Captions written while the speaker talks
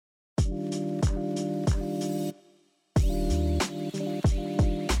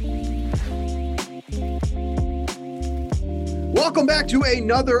Welcome back to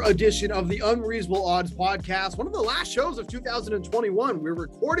another edition of the Unreasonable Odds podcast, one of the last shows of 2021. We're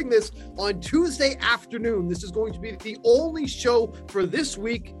recording this on Tuesday afternoon. This is going to be the only show for this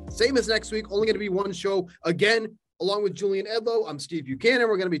week, same as next week, only going to be one show again, along with Julian Edlow. I'm Steve Buchanan.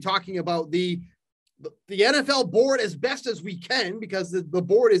 We're going to be talking about the NFL board as best as we can, because the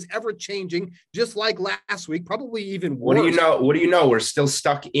board is ever changing, just like last week, probably even worse. What do you know? We're still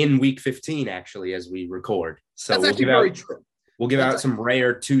stuck in week 15, actually, as we record. So that's actually very true. We'll give out some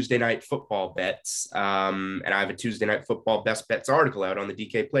rare Tuesday night football bets. And I have a Tuesday night football best bets article out on the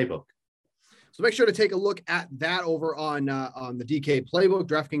DK Playbook. So make sure to take a look at that over on the DK Playbook,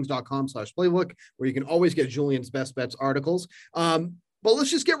 DraftKings.com/playbook, where you can always get Julian's best bets articles. But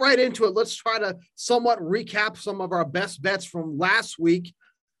let's just get right into it. Let's try to somewhat recap some of our best bets from last week.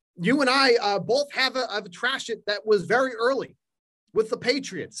 You and I both have a trash it that was very early with the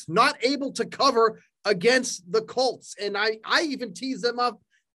Patriots, not able to cover against the Colts. And I even teased them up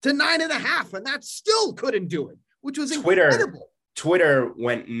to 9.5, and that still couldn't do it, which was incredible. Twitter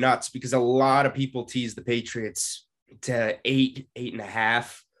went nuts because a lot of people teased the Patriots to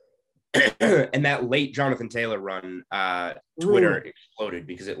 8.5. And that late Jonathan Taylor run, Twitter exploded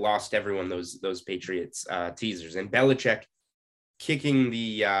because it lost everyone those Patriots teasers. And Belichick kicking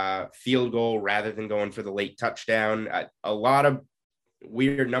the field goal rather than going for the late touchdown. A lot of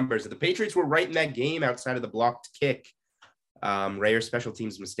weird numbers. The Patriots were right in that game outside of the blocked kick. Rare special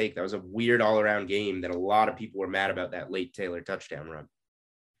teams mistake. That was a weird all-around game that a lot of people were mad about, that late Taylor touchdown run.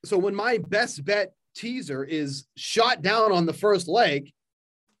 So when my best bet teaser is shot down on the first leg,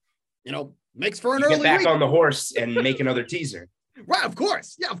 makes for an early get back week on the horse and make another teaser. Right, of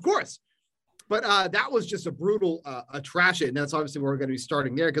course. Yeah, of course. But that was just a brutal trash it. And that's obviously where we're going to be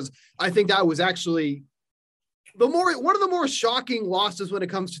starting there, because I think that was actually one of the more shocking losses when it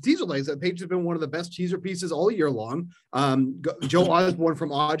comes to teaser legs. The Patriots have been one of the best teaser pieces all year long. Joe Osborne from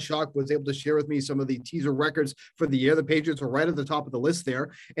OddsShock was able to share with me some of the teaser records for the year. The Patriots were right at the top of the list there.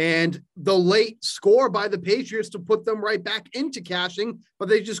 And the late score by the Patriots to put them right back into cashing, but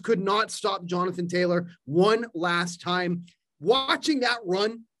they just could not stop Jonathan Taylor one last time. Watching that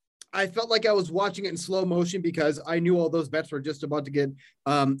run, I felt like I was watching it in slow motion because I knew all those bets were just about to get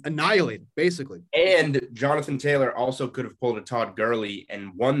annihilated, basically. And Jonathan Taylor also could have pulled a Todd Gurley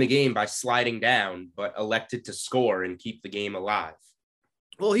and won the game by sliding down, but elected to score and keep the game alive.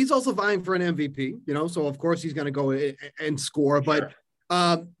 Well, he's also vying for an MVP, so of course he's going to go and score. Sure.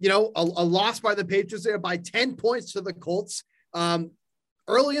 But, a loss by the Patriots there by 10 points to the Colts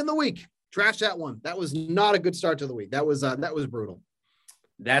early in the week. Trash that one. That was not a good start to the week. That was brutal.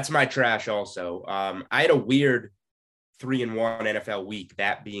 That's my trash also. I had a weird 3-1 NFL week,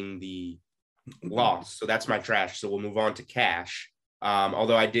 that being the loss. So that's my trash. So we'll move on to cash.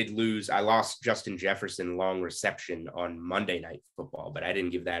 Although I lost Justin Jefferson long reception on Monday Night Football, but I didn't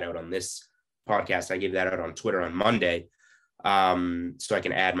give that out on this podcast. I gave that out on Twitter on Monday. So I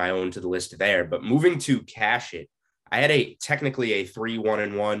can add my own to the list there. But moving to cash it, I had technically a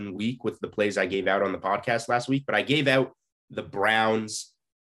 3-1-1 week with the plays I gave out on the podcast last week, but I gave out the Browns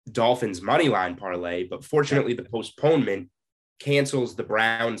Dolphins money line parlay, but fortunately the postponement cancels the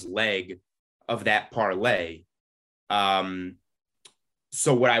Browns leg of that parlay. So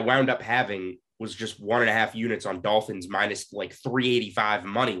what I wound up having was just 1.5 units on Dolphins minus like 385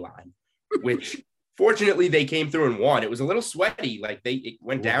 money line, which fortunately they came through and won. It was a little sweaty. Like it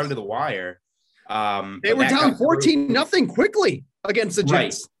went down to the wire. They were down 14-0 quickly against the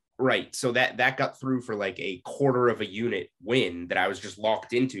Jets. Right. So that got through for like a 1/4 of a unit win that I was just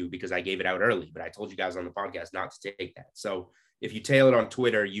locked into because I gave it out early. But I told you guys on the podcast not to take that. So if you tail it on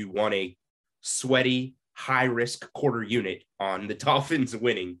Twitter, you won a sweaty, high-risk 1/4 unit on the Dolphins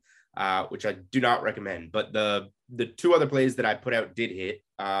winning, which I do not recommend. But the two other plays that I put out did hit.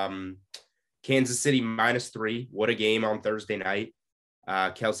 Kansas City -3. What a game on Thursday night.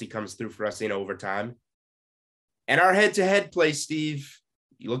 Kelsey comes through for us in overtime. And our head-to-head play, Steve,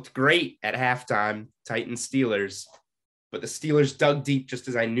 you looked great at halftime, Titans Steelers, but the Steelers dug deep just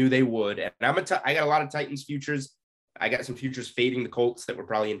as I knew they would. And I got a lot of Titans futures. I got some futures fading the Colts that we're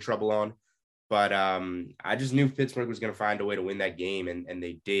probably in trouble on, but I just knew Pittsburgh was going to find a way to win that game, and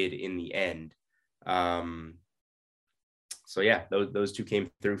they did in the end. So yeah, those two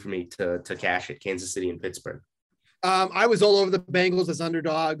came through for me to cash it, Kansas City and Pittsburgh. I was all over the Bengals as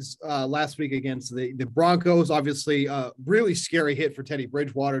underdogs last week against the Broncos. Obviously, really scary hit for Teddy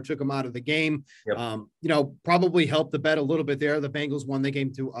Bridgewater, took him out of the game. Yep. Probably helped the bet a little bit there. The Bengals won the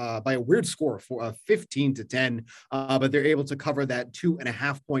game by a weird score for 15-10, but they're able to cover that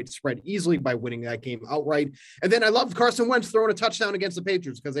 2.5 point spread easily by winning that game outright. And then I loved Carson Wentz throwing a touchdown against the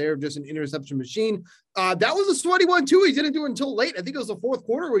Patriots because they are just an interception machine. That was a sweaty one too. He didn't do it until late. I think it was the fourth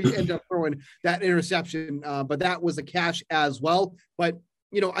quarter where he ended up throwing that interception, but that was a cash as well. But,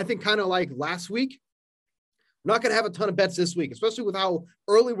 I think kind of like last week, we're not going to have a ton of bets this week, especially with how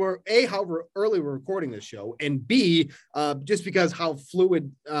early we're recording this show, and B, just because how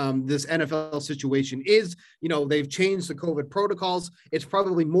fluid this NFL situation is. They've changed the COVID protocols. It's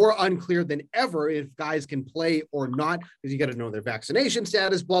probably more unclear than ever if guys can play or not, because you got to know their vaccination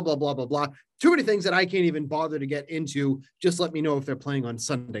status, blah, blah, blah, blah, blah. Too many things that I can't even bother to get into. Just let me know if they're playing on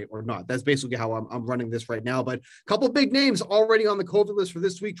Sunday or not. That's basically how I'm running this right now. But a couple big names already on the COVID list for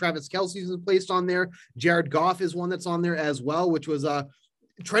this week. Travis Kelce is placed on there. Jared Goff is one that's on there as well, which was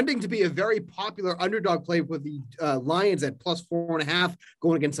trending to be a very popular underdog play with the Lions at plus 4.5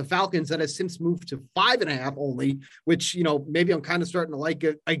 going against the Falcons. That has since moved to 5.5 only, which, maybe I'm kind of starting to like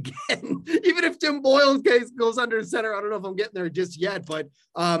it again. Even if Tim Boyle's case goes under center, I don't know if I'm getting there just yet, but,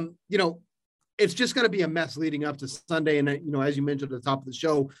 it's just going to be a mess leading up to Sunday. And, as you mentioned at the top of the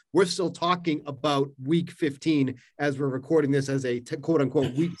show, we're still talking about week 15 as we're recording this as a quote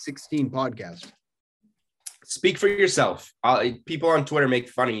unquote week 16 podcast. Speak for yourself. People on Twitter make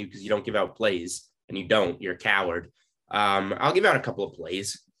fun of you because you don't give out plays, and you don't. You're a coward. I'll give out a couple of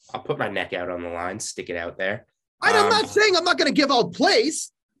plays. I'll put my neck out on the line, stick it out there. I'm not saying I'm not going to give out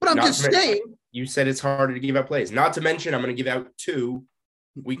plays, but I'm just saying. You said it's harder to give out plays. Not to mention, I'm going to give out 2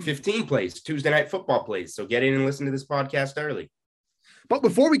 Week 15 plays, Tuesday Night Football plays. So get in and listen to this podcast early. But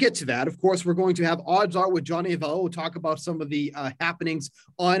before we get to that, of course, we're going to have Odds Are with Johnny Avello. We'll talk about some of the happenings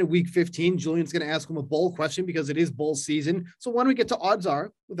on week 15. Julian's going to ask him a bowl question because it is bowl season. So why don't we get to Odds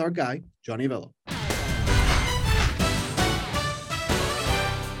Are with our guy, Johnny Avello.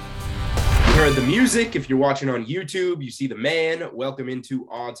 You heard the music. If you're watching on YouTube, you see the man. Welcome into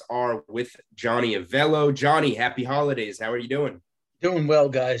Odds Are with Johnny Avello. Johnny, happy holidays. How are you doing? Doing well,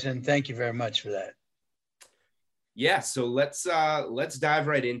 guys, and thank you very much for that. Yeah, so let's dive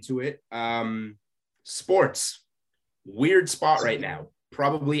right into it. Sports, weird spot right now.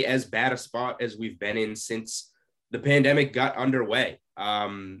 Probably as bad a spot as we've been in since the pandemic got underway.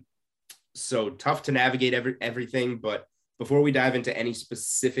 So tough to navigate everything. But before we dive into any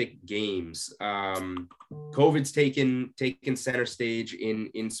specific games, COVID's taken center stage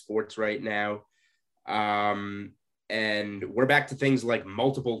in sports right now. And we're back to things like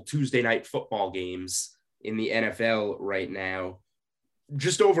multiple Tuesday night football games in the NFL right now.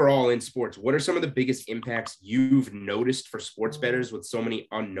 Just overall in sports, what are some of the biggest impacts you've noticed for sports bettors with so many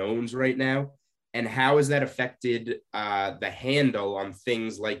unknowns right now? And how has that affected the handle on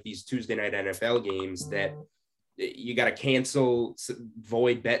things like these Tuesday night NFL games that you got to cancel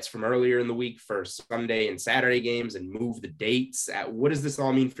void bets from earlier in the week for Sunday and Saturday games and move the dates? What does this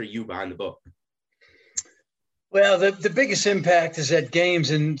all mean for you behind the book? Well, the biggest impact is that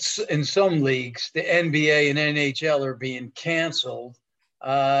games in some leagues, the NBA and NHL, are being canceled.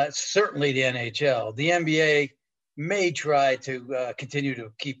 Certainly the NHL. The NBA may try to continue to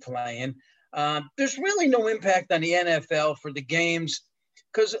keep playing. There's really no impact on the NFL for the games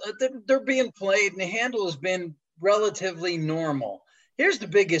because they're being played and the handle has been relatively normal. Here's the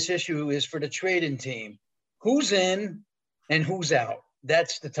biggest issue is for the trading team. Who's in and who's out?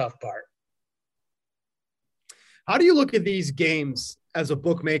 That's the tough part. How do you look at these games as a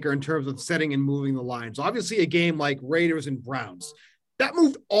bookmaker in terms of setting and moving the lines? Obviously, a game like Raiders and Browns, that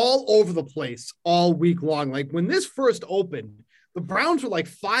moved all over the place all week long. Like when this first opened, the Browns were like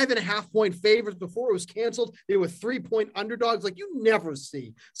 5.5 point favorites before it was canceled. They were 3-point underdogs. Like you never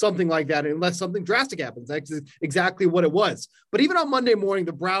see something like that unless something drastic happens. That's exactly what it was. But even on Monday morning,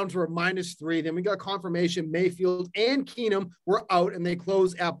 the Browns were -3. Then we got confirmation Mayfield and Keenum were out and they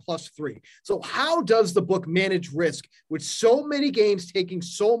closed at +3. So how does the book manage risk with so many games taking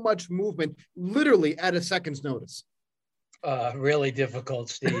so much movement literally at a second's notice? Really difficult,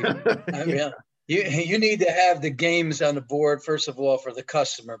 Steve. I mean, you need to have the games on the board, first of all, for the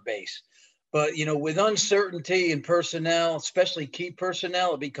customer base. But, with uncertainty in personnel, especially key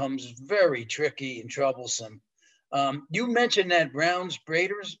personnel, it becomes very tricky and troublesome. You mentioned that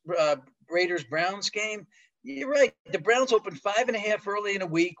Raiders-Browns game. You're right. The Browns opened 5.5 early in the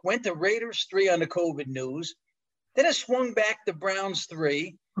week, went to Raiders 3 on the COVID news. Then it swung back to Browns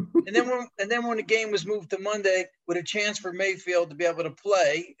 3. And then when the game was moved to Monday with a chance for Mayfield to be able to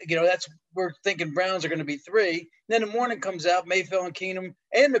play, we're thinking Browns are going to be 3. And then the morning comes out, Mayfield and Keenum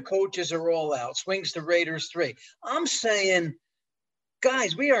and the coaches are all out. Swings to Raiders 3. I'm saying,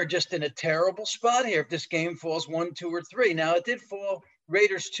 guys, we are just in a terrible spot here if this game falls 1, 2, or 3. Now, it did fall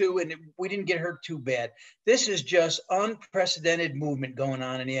Raiders 2, and we didn't get hurt too bad. This is just unprecedented movement going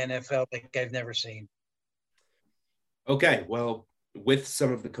on in the NFL like I've never seen. Okay, well, with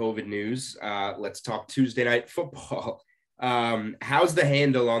some of the COVID news, let's talk Tuesday Night Football. How's the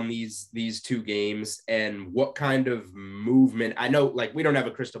handle on these 2 games, and what kind of movement? I know, like, we don't have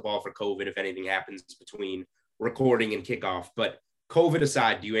a crystal ball for COVID if anything happens between recording and kickoff, but COVID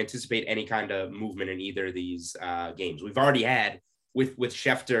aside, do you anticipate any kind of movement in either of these games? We've already had with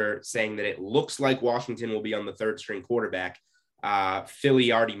Schefter saying that it looks like Washington will be on the 3rd string quarterback.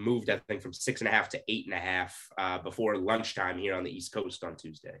 Philly already moved, I think, from 6.5 to 8.5 before lunchtime here on the East Coast on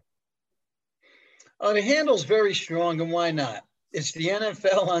Tuesday. The handle's very strong, and why not? It's the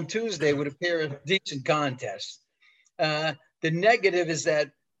NFL on Tuesday would appear a decent contest. The negative is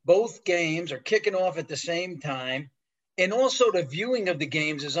that both games are kicking off at the same time, and also the viewing of the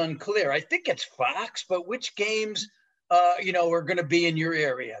games is unclear. I think it's Fox, but which games are going to be in your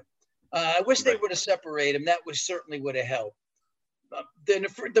area? I wish they would have separated them. That certainly would have helped. Then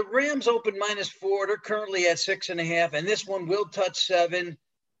the Rams open -4. They're currently at 6.5, and this one will touch 7,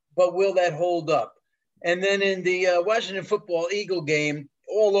 but will that hold up? And then in the Washington Football Eagle game,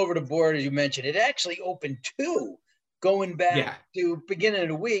 all over the board, as you mentioned, it actually opened 2 going back to beginning of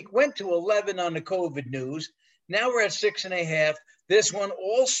the week, went to 11 on the COVID news. Now we're at 6.5. This one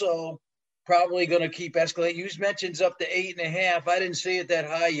also probably going to keep escalating. You mentioned up to 8.5. I didn't see it that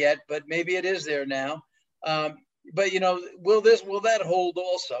high yet, but maybe it is there now. But will that hold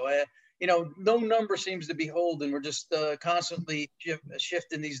also? No number seems to be holding. We're just constantly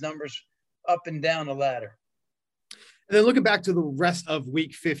shifting these numbers up and down the ladder. And then looking back to the rest of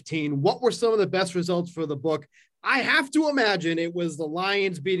week 15, what were some of the best results for the book? I have to imagine it was the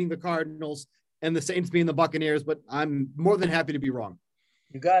Lions beating the Cardinals and the Saints beating the Buccaneers, but I'm more than happy to be wrong.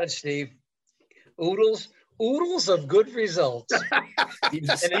 You got it, Steve. Oodles of good results.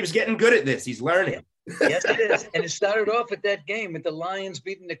 Steve's getting good at this. He's learning. Yes, it is. And it started off with that game with the Lions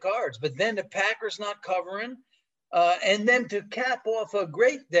beating the Cards, but then the Packers not covering. And then to cap off a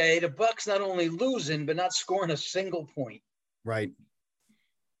great day, the Bucs not only losing, but not scoring a single point. Right.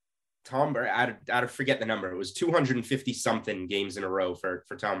 Tom Brady, I forget the number. It was 250 something games in a row for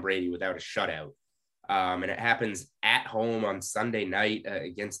Tom Brady without a shutout. And it happens at home on Sunday night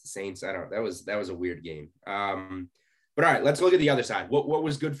against the Saints. That was a weird game. But all right, let's look at the other side. What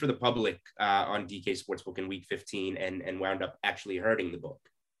was good for the public on DK Sportsbook in week 15 and wound up actually hurting the book?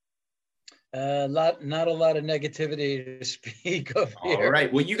 Not a lot of negativity to speak of here. All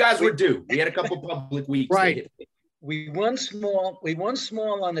right. Well, you guys were due. We had a couple public weeks. Right. We won small. We won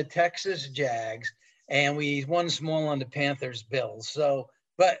small on the Texas Jags, and we won small on the Panthers Bills. So,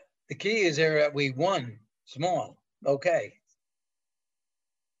 but the key is there that we won small. Okay.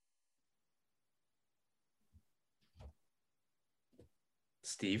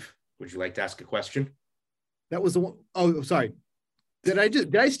 Steve, would you like to ask a question? That was the one. Oh, sorry. Did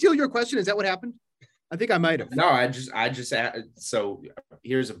I steal your question? Is that what happened? I think I might have. No, I just so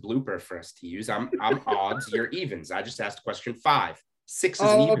here's a blooper for us to use. I'm odds, you're evens. I just asked question 5. 6 is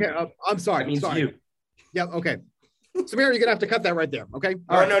an even. Okay. I'm sorry. That means sorry. you. Yeah. Okay. Samir, you're gonna have to cut that right there. Okay.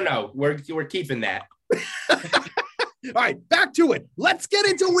 No. We're keeping that. All right, back to it. Let's get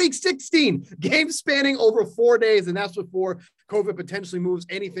into week 16. Games spanning over 4 days, and that's before COVID potentially moves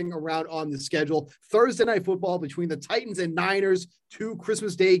anything around on the schedule. Thursday night football between the Titans and Niners, 2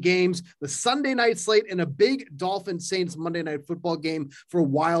 Christmas Day games, the Sunday night slate, and a big Dolphins Saints Monday night football game for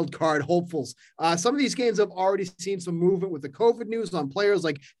wild card hopefuls. Some of these games have already seen some movement with the COVID news on players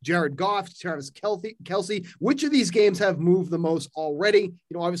like Jared Goff, Travis Kelce. Which of these games have moved the most already?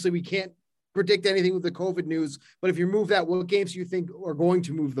 Obviously we can't predict anything with the COVID news, but if you move that, what games do you think are going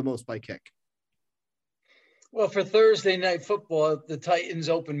to move the most by kick? Well, for Thursday night football, the Titans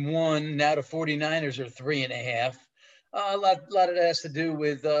open 1. Now the 49ers are 3.5. A lot of that has to do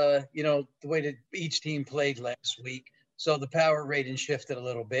with, the way that each team played last week. So the power rating shifted a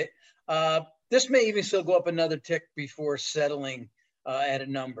little bit. This may even still go up another tick before settling at a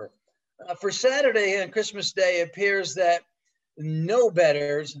number. For Saturday and Christmas Day, it appears that no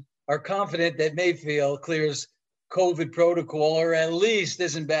bettors are confident that Mayfield clears COVID protocol or at least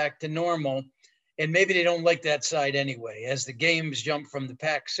isn't back to normal. And maybe they don't like that side anyway, as the games jump from the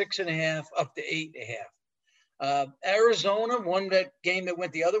Pack 6.5 up to 8.5. Arizona won that game that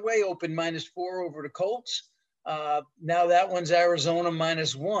went the other way, opened -4 over the Colts. Now that one's Arizona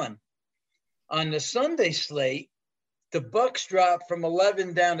 -1. On the Sunday slate, the Bucks dropped from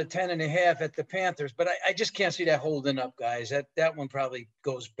 11 down to 10.5 at the Panthers, but I just can't see that holding up, guys. That one probably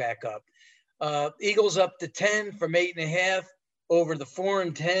goes back up. Eagles up to 10 from 8.5 over the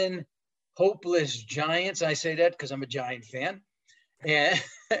 4-10 hopeless Giants. I say that because I'm a Giant fan. And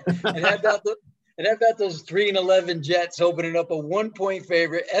how about those 3-11 Jets opening up a 1-point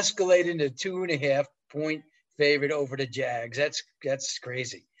favorite, escalating to 2.5-point favorite over the Jags? That's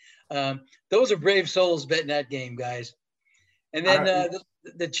crazy. Those are brave souls betting that game, guys. And then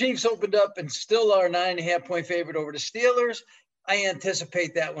the Chiefs opened up and still are 9.5-point favorite over the Steelers. I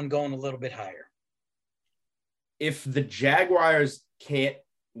anticipate that one going a little bit higher. If the Jaguars can't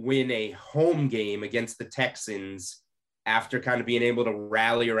win a home game against the Texans after kind of being able to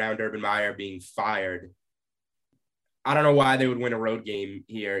rally around Urban Meyer being fired, I don't know why they would win a road game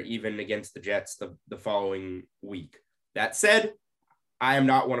here, even against the Jets the following week. That said, I am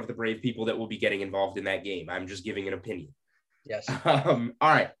not one of the brave people that will be getting involved in that game. I'm just giving an opinion. Yes. All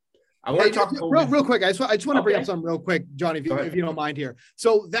right. I want to talk real quick. I just want to bring up something real quick, Johnny, if you don't mind here.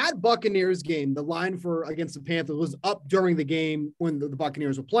 So that Buccaneers game, the line against the Panthers was up during the game when the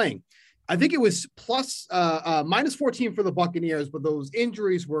Buccaneers were playing. I think it was -14 for the Buccaneers, but those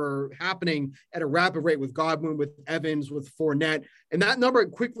injuries were happening at a rapid rate with Godwin, with Evans, with Fournette, and that number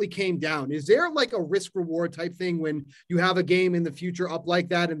quickly came down. Is there like a risk reward type thing when you have a game in the future up like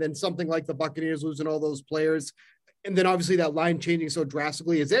that, and then something like the Buccaneers losing all those players, and then obviously that line changing so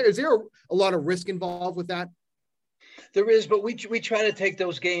drastically? Is there a lot of risk involved with that? There is, but we try to take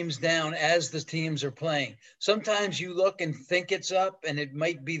those games down as the teams are playing. Sometimes you look and think it's up and it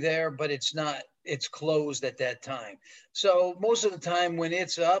might be there, but it's not. It's closed at that time. So most of the time when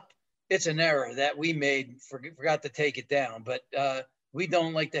it's up, it's an error that we made, forgot to take it down. But we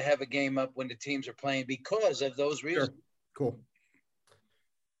don't like to have a game up when the teams are playing because of those reasons. Sure. Cool.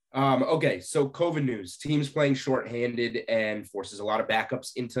 Okay, so COVID news: teams playing shorthanded and forces a lot of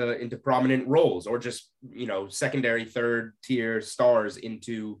backups into prominent roles, or just secondary, third tier stars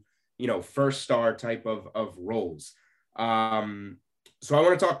into first star type of roles. So I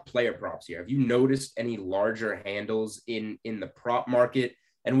want to talk player props here. Have you noticed any larger handles in the prop market?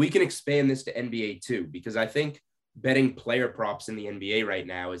 And we can expand this to NBA too, because I think betting player props in the NBA right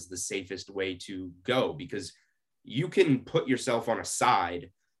now is the safest way to go, because you can put yourself on a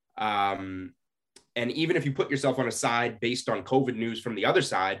side. And even if you put yourself on a side based on COVID news from the other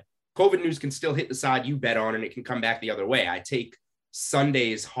side, COVID news can still hit the side you bet on and it can come back the other way. I take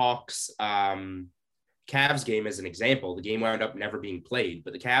Sunday's Hawks Cavs game as an example. The game wound up never being played,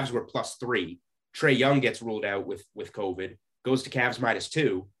 but the Cavs were +3. Trae Young gets ruled out with COVID, goes to Cavs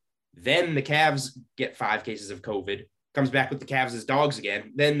 -2. Then the Cavs get 5 cases of COVID, comes back with the Cavs as dogs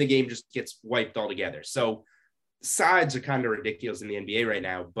again. Then the game just gets wiped altogether. So sides are kind of ridiculous in the NBA right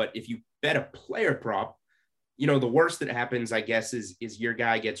now, but if you bet a player prop, the worst that happens, I guess, is your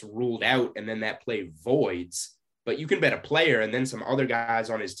guy gets ruled out and then that play voids. But you can bet a player and then some other guys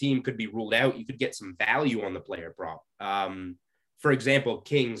on his team could be ruled out. You could get some value on the player prop. For example,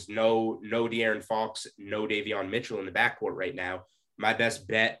 Kings, no De'Aaron Fox, no Davion Mitchell in the backcourt right now. My best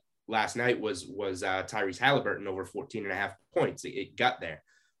bet last night was Tyrese Halliburton over 14.5 points. It got there.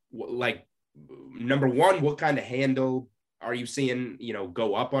 Number one, what kind of handle are you seeing,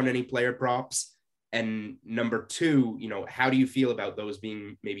 go up on any player props? And number two, how do you feel about those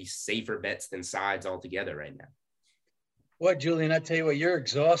being maybe safer bets than sides altogether right now? What, Julian, I tell you what, you're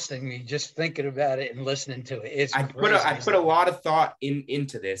exhausting me just thinking about it and listening to it. I put a lot of thought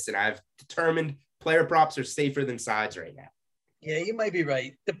into this, and I've determined player props are safer than sides right now. Yeah, you might be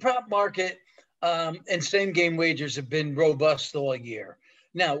right. The prop market and same game wagers have been robust all year.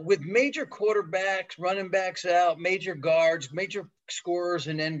 Now, with major quarterbacks, running backs out, major guards, major scorers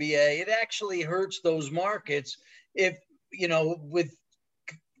in NBA, it actually hurts those markets if,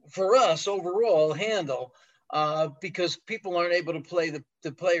 for us overall handle, because people aren't able to play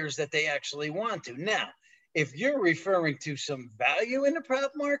the players that they actually want to. Now, if you're referring to some value in the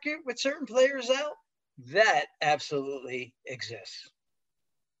prop market with certain players out, that absolutely exists.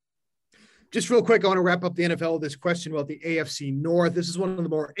 Just real quick, I want to wrap up the NFL with this question about the AFC North. This is one of the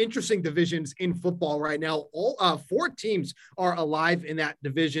more interesting divisions in football right now. All 4 teams are alive in that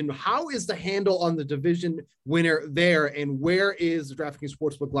division. How is the handle on the division winner there, and where is the DraftKings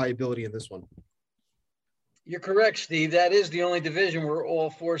Sportsbook liability in this one? You're correct, Steve. That is the only division where all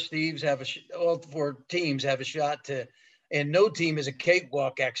 4 teams have a shot to, and no team is a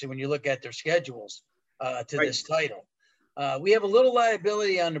cakewalk, actually, when you look at their schedules to right. This title. We have a little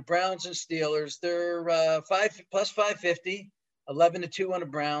liability on the Browns and Steelers. They're +550, 11-2 on the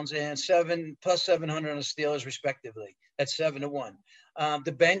Browns, and plus 700 on the Steelers, respectively. That's 7-1.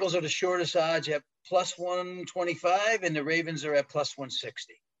 The Bengals are the shortest odds at plus 125, and the Ravens are at plus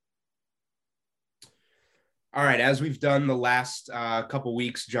 160. All right, as we've done the last couple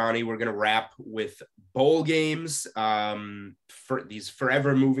weeks, Johnny, we're going to wrap with bowl games. For these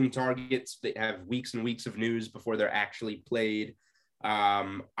forever moving targets that have weeks and weeks of news before they're actually played.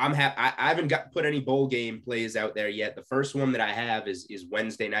 I haven't put any bowl game plays out there yet. The first one that I have is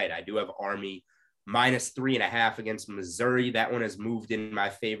Wednesday night. I do have Army minus 3.5 against Missouri. That one has moved in my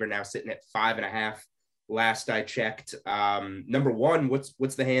favor, now sitting at 5.5. Last I checked. Number one,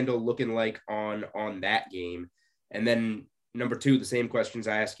 what's the handle looking like on that game? And then number two, the same questions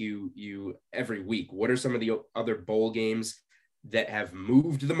I ask you every week. What are some of the other bowl games that have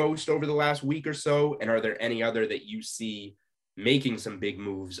moved the most over the last week or so? And are there any other that you see making some big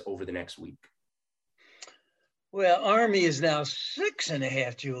moves over the next week? Well, Army is now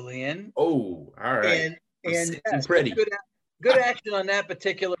 6.5, Julian. Oh, all right. And yes, pretty good action on that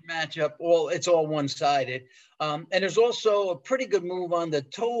particular matchup. It's all one-sided. And there's also a pretty good move on the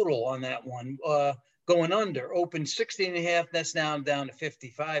total on that one, going under. Open 60.5. That's now down to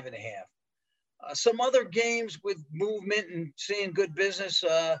 55.5. Some other games with movement and seeing good business.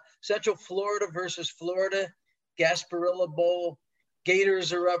 Central Florida versus Florida, Gasparilla Bowl.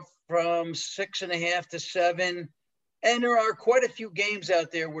 Gators are up from 6.5 to 7. And there are quite a few games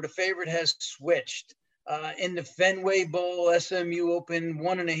out there where the favorite has switched. In the Fenway Bowl, SMU opened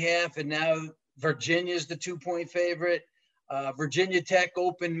 1.5, and now Virginia's the 2-point favorite. Virginia Tech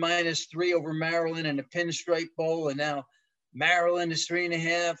opened -3 over Maryland in the Pinstripe Bowl, and now Maryland is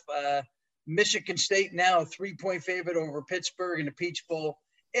 3.5. Michigan State now a 3-point favorite over Pittsburgh in the Peach Bowl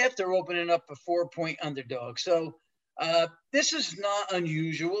after opening up a 4-point underdog. So this is not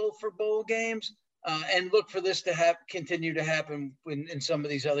unusual for bowl games, and look for this to continue to happen in some of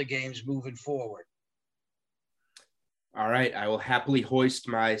these other games moving forward. All right, I will happily hoist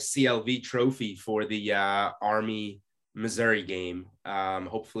my CLV trophy for the Army Missouri game.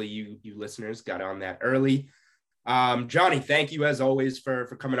 Hopefully you listeners got on that early. Johnny, thank you as always for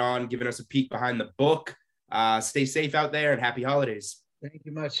coming on, giving us a peek behind the book. Stay safe out there and happy holidays. Thank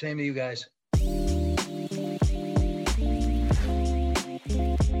you much. Same to you guys.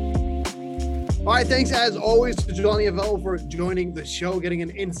 All right, thanks as always to Johnny Avello for joining the show, getting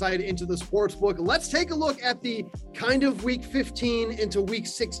an insight into the sports book. Let's take a look at the kind of week 15 into week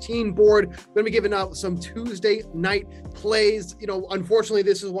 16 board. We're going to be giving out some Tuesday night plays. Unfortunately,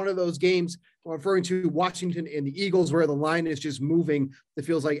 this is one of those games I'm referring to Washington and the Eagles where the line is just moving. It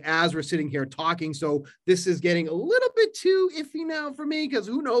feels like as we're sitting here talking. So this is getting a little bit too iffy now for me because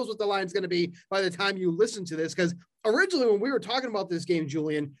who knows what the line's going to be by the time you listen to this. Because originally when we were talking about this game,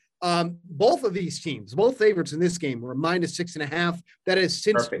 Julian, both of these teams, both favorites in this game were -6.5. That has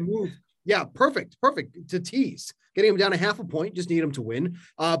since moved. Yeah, perfect to tease. Getting them down 0.5 point, just need them to win.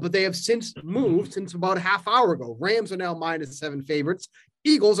 But they have since moved since about a half hour ago. Rams are now -7 favorites.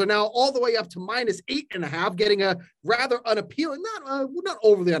 Eagles are now all the way up to -8.5, getting a rather unappealing, not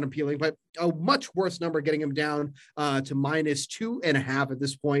overly unappealing, but a much worse number, getting them down to -2.5 at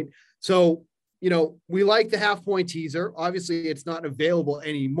this point. So, we like the 0.5 point teaser. Obviously, it's not available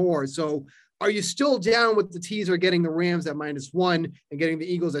anymore. So are you still down with the teaser getting the Rams at -1 and getting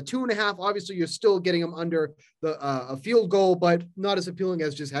the Eagles at 2.5? Obviously, you're still getting them under a field goal, but not as appealing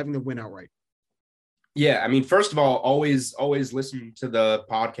as just having them win outright. Yeah, I mean, first of all, always listen to the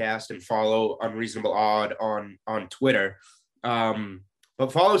podcast and follow Unreasonable Odd on Twitter.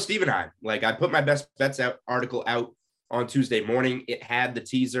 But follow Stevenheim. Like, I put my best bets article out on Tuesday morning. It had the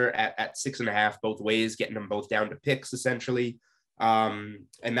teaser at 6.5 both ways, getting them both down to picks essentially. And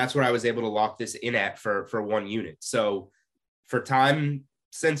that's what I was able to lock this in at for 1 unit. So for time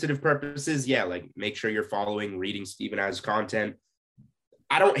sensitive purposes, yeah, like make sure you're reading Stevenheim's content.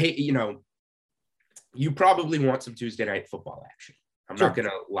 I don't hate, you probably want some Tuesday night football action. I'm not going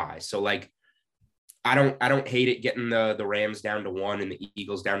to lie. So like, I don't hate it getting the Rams down to 1 and the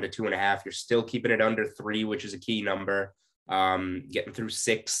Eagles down to 2.5. You're still keeping it under 3, which is a key number. Getting through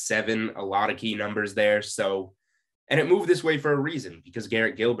 6, 7, a lot of key numbers there. So, and it moved this way for a reason because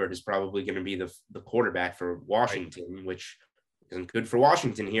Garrett Gilbert is probably going to be the quarterback for Washington, which isn't good for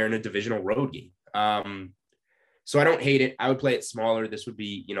Washington here in a divisional road game. So I don't hate it. I would play it smaller. This would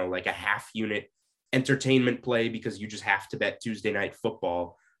be, like a half unit entertainment play because you just have to bet Tuesday night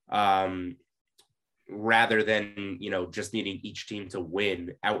football. Rather than, just needing each team to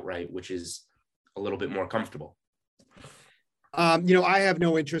win outright, which is a little bit more comfortable. I have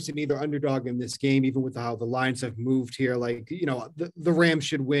no interest in either underdog in this game, even with how the lines have moved here. Like, the Rams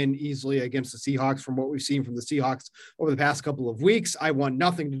should win easily against the Seahawks from what we've seen from the Seahawks over the past couple of weeks. I want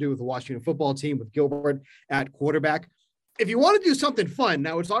nothing to do with the Washington football team with Gilbert at quarterback. If you want to do something fun,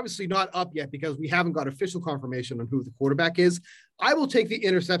 now it's obviously not up yet because we haven't got official confirmation on who the quarterback is. I will take the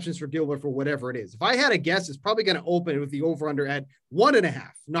interceptions for Gilbert for whatever it is. If I had a guess, it's probably going to open with the over under at 1.5,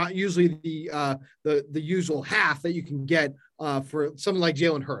 not usually the usual half that you can get for something like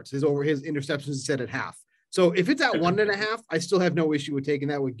Jalen Hurts. His interceptions is set at half. So if it's at 1.5, I still have no issue with taking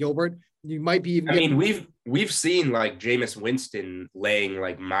that with Gilbert. You might be even. We've seen like Jameis Winston laying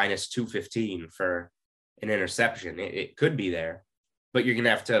like minus 215 for an interception. It could be there, but you're going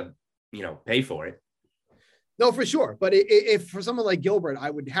to have to, pay for it. No, for sure. But if for someone like Gilbert, I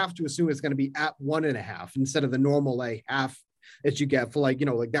would have to assume it's going to be at 1.5 instead of the normal half that you get for like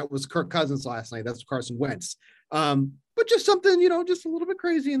that was Kirk Cousins last night. That's Carson Wentz. But just something, just a little bit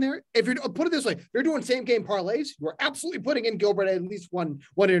crazy in there. If you're put it this way, you're doing same game parlays, you're absolutely putting in Gilbert at least one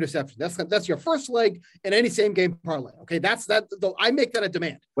interception. That's your first leg in any same game parlay. Okay. That's that. Though I make that a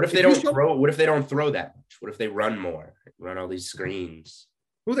demand. What if they don't throw? What if they don't throw that much? What if they run more, run all these screens?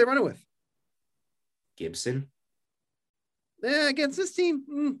 Who are they running with? Gibson. Yeah, against this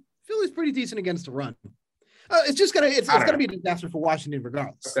team, Philly's pretty decent against the run. It's gonna be a disaster for Washington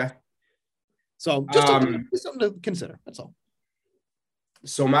regardless. Okay. So just something to consider. That's all.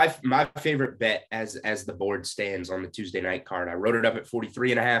 So my favorite bet as the board stands on the Tuesday night card, I wrote it up at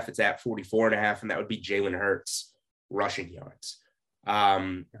 43.5. It's at 44.5, and that would be Jalen Hurts rushing yards.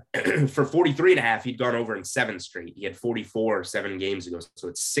 For 43.5, he'd gone over in 7 straight. He had 44 7 games ago, so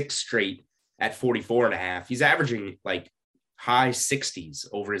it's 6 straight at 44.5. He's averaging like high 60s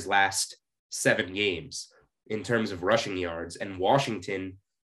over his last 7 games in terms of rushing yards, and Washington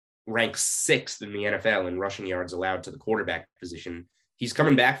ranks 6th in the NFL in rushing yards allowed to the quarterback position. He's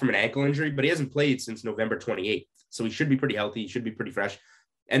coming back from an ankle injury, but he hasn't played since November 28th. So he should be pretty healthy. He should be pretty fresh.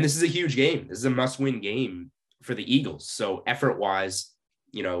 And this is a huge game. This is a must-win game for the Eagles. So effort-wise,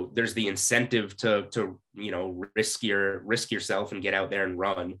 there's the incentive to risk yourself and get out there and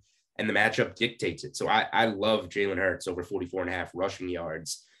run. And the matchup dictates it. So I love Jalen Hurts over 44.5 rushing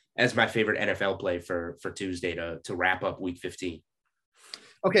yards as my favorite NFL play for Tuesday to wrap up week 15.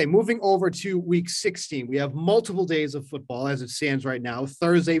 Okay, moving over to week 16. We have multiple days of football as it stands right now.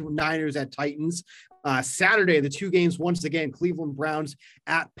 Thursday, Niners at Titans. Saturday, the 2 games, once again, Cleveland Browns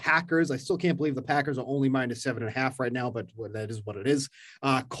at Packers. I still can't believe the Packers are only minus 7.5 right now, but that is what it is.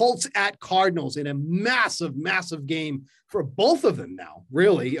 Colts at Cardinals in a massive, massive game for both of them now,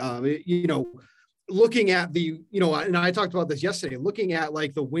 really. Looking at and I talked about this yesterday, looking at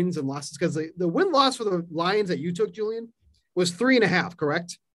like the wins and losses, because the win-loss for the Lions that you took, Julian, was 3.5,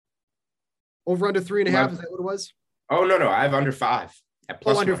 correct? Over under 3.5, is that what it was? Oh, no, I have under 5.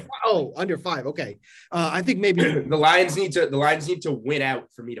 Under 5. Okay. I think maybe the Lions need to win out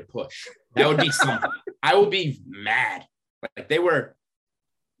for me to push. That would be something. I will be mad. Like they're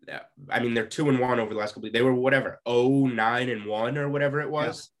 2-1 over the last couple. They were 9-1 or whatever it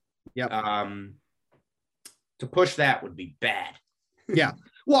was. Yeah. To push that would be bad. Yeah.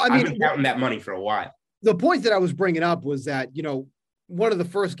 Well, I've been counting that money for a while. The point that I was bringing up was that, one of the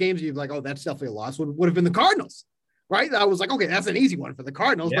first games you'd be like, oh, that's definitely a loss would have been the Cardinals, right? I was like, okay, that's an easy one for the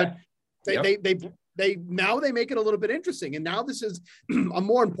Cardinals, but they now they make it a little bit interesting. And now this is a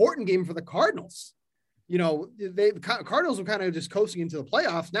more important game for the Cardinals. The Cardinals were kind of just coasting into the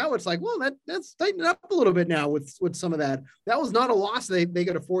playoffs. Now it's like, well, that's tightening up a little bit now with some of that. That was not a loss they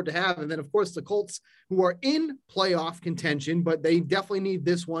could afford to have. And then, of course, the Colts, who are in playoff contention, but they definitely need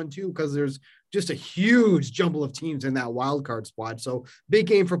this one too, because there's just a huge jumble of teams in that wild card squad. So big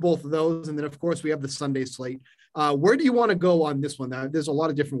game for both of those. And then, of course, we have the Sunday slate. Where do you want to go on this one? There's a lot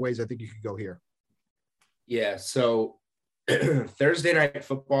of different ways I think you could go here. Yeah. So Thursday night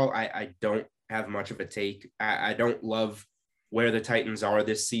football, I don't have much of a take. I don't love where the Titans are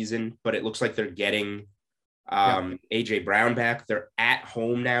this season, but it looks like they're getting AJ Brown back. They're at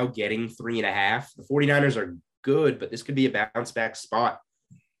home now getting 3.5. The 49ers are good, but this could be a bounce back spot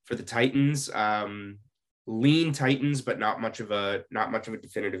for the Titans. Lean Titans, but not much of a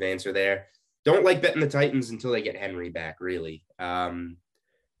definitive answer there. Don't like betting the Titans until they get Henry back, really. Right.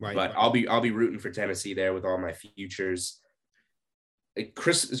 But I'll be rooting for Tennessee there with all my futures.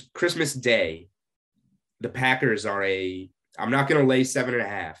 Christmas Day, the Packers are I'm not going to lay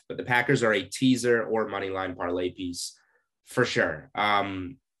 7.5, but the Packers are a teaser or money line parlay piece for sure.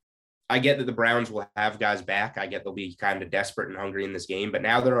 I get that the Browns will have guys back. I get they'll be kind of desperate and hungry in this game, but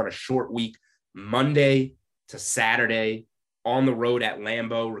now they're on a short week, Monday to Saturday on the road at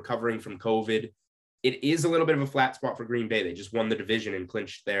Lambeau, recovering from COVID. it is a little bit of a flat spot for Green Bay. They just won the division and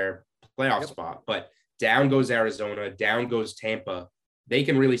clinched their playoff spot, but down goes Arizona, down goes Tampa. They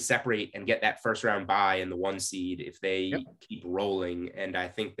can really separate and get that first round bye in the 1 seed if they keep rolling, and I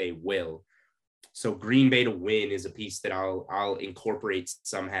think they will. So Green Bay to win is a piece that I'll incorporate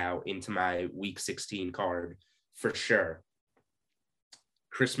somehow into my week 16 card for sure.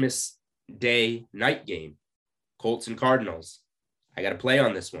 Christmas Day night game, Colts and Cardinals. I got to play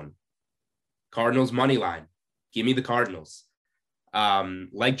on this one. Cardinals money line. Give me the Cardinals.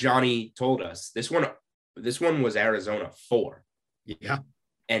 Like Johnny told us, this one was Arizona 4. Yeah.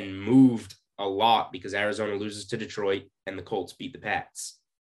 And moved a lot because Arizona loses to Detroit and the Colts beat the Pats.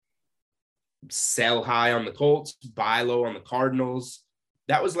 Sell high on the Colts, buy low on the Cardinals.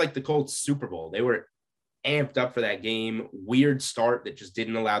 That was like the Colts Super Bowl. They were amped up for that game. Weird start that just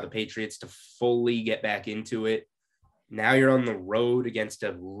didn't allow the Patriots to fully get back into it. Now you're on the road against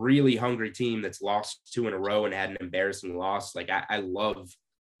a really hungry team that's lost 2 in a row and had an embarrassing loss. Like I love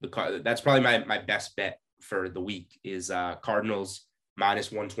that's probably my best bet for the week is Cardinals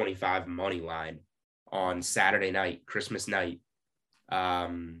minus 125 money line on Saturday night, Christmas night,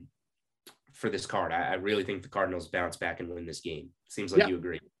 for this card. I really think the Cardinals bounce back and win this game. Seems like you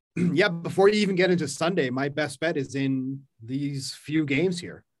agree. Yeah. Before you even get into Sunday, my best bet is in these few games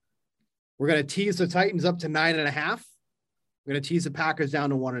here. We're going to tease the Titans up to 9.5. We're going to tease the Packers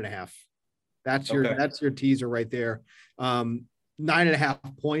down to 1.5. That's your teaser right there.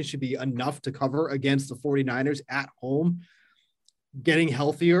 9.5 points should be enough to cover against the 49ers at home. Getting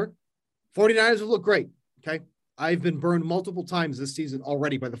healthier. 49ers will look great. Okay. I've been burned multiple times this season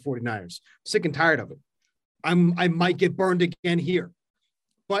already by the 49ers. Sick and tired of it. I might get burned again here.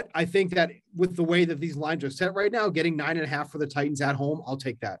 But I think that with the way that these lines are set right now, getting 9.5 for the Titans at home, I'll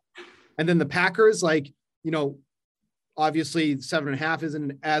take that. And then the Packers, obviously 7.5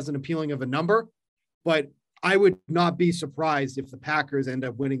 isn't as an appealing of a number, but I would not be surprised if the Packers end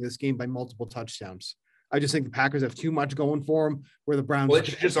up winning this game by multiple touchdowns. I just think the Packers have too much going for them where the Browns. Well,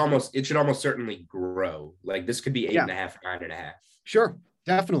 it should almost certainly grow. Like this could be 8.5, 9.5. Sure.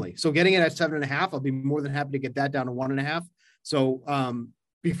 Definitely. So getting it at 7.5, I'll be more than happy to get that down to 1.5. So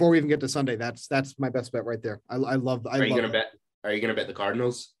before we even get to Sunday, that's my best bet right there. Are you going to bet the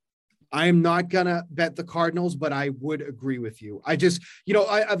Cardinals? I'm not going to bet the Cardinals, but I would agree with you. I just,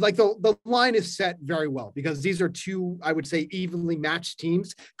 I'd like the line is set very well because these are two, I would say, evenly matched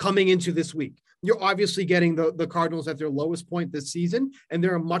teams coming into this week. You're obviously getting the Cardinals at their lowest point this season, and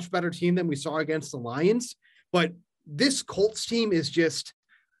they're a much better team than we saw against the Lions. But this Colts team is just,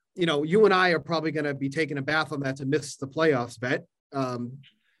 you and I are probably going to be taking a bath on that to miss the playoffs bet.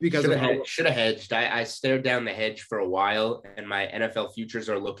 Because should have hedged. I stared down the hedge for a while, and my NFL futures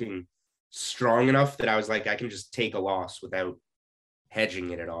are looking strong enough that I was like, I can just take a loss without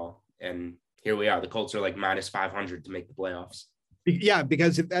hedging it at all. And here we are. The Colts are like minus 500 to make the playoffs. Yeah,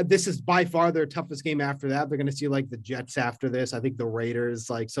 because this is by far their toughest game after that. They're going to see like the Jets after this. I think the Raiders,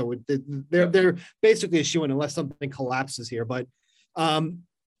 they're basically a shoo-in unless something collapses here. But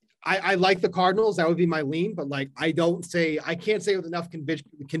I like the Cardinals. That would be my lean. But I can't say with enough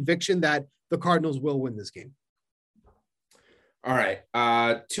conviction that the Cardinals will win this game. All right.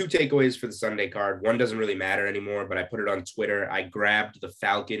 2 takeaways for the Sunday card. One doesn't really matter anymore, but I put it on Twitter. I grabbed the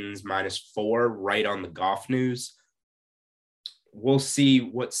Falcons -4 right on the Goff news. We'll see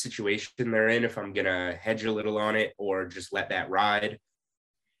what situation they're in, if I'm going to hedge a little on it or just let that ride.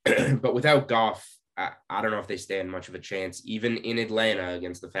 But without Goff, I don't know if they stand much of a chance, even in Atlanta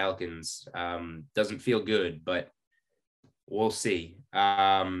against the Falcons. Doesn't feel good, but we'll see.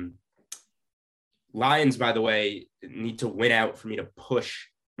 Lions, by the way, need to win out for me to push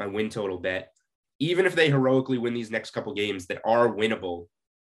my win total bet. Even if they heroically win these next couple games that are winnable,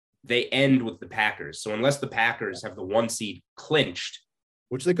 they end with the Packers. So unless the Packers have the 1 seed clinched,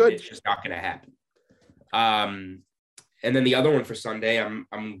 which they could, it's just not going to happen. And then the other one for Sunday,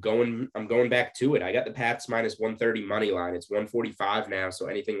 I'm going back to it. I got the Pats minus 130 money line. It's 145 now, so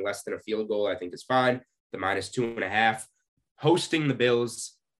anything less than a field goal I think is fine. The minus 2.5. Hosting the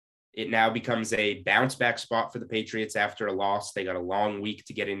Bills, it now becomes a bounce back spot for the Patriots after a loss. They got a long week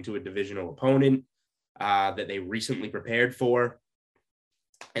to get into a divisional opponent that they recently prepared for.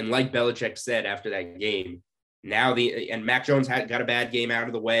 And like Belichick said after that game, and Mac Jones got a bad game out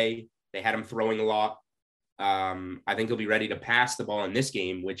of the way. They had him throwing a lot. I think he'll be ready to pass the ball in this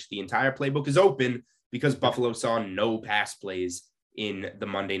game, which the entire playbook is open because Buffalo saw no pass plays in the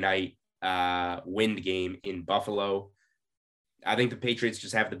Monday night wind game in Buffalo. I think the Patriots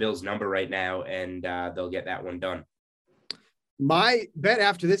just have the Bills number right now, and they'll get that one done. My bet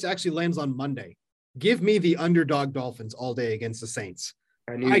after this actually lands on Monday. Give me the underdog Dolphins all day against the Saints.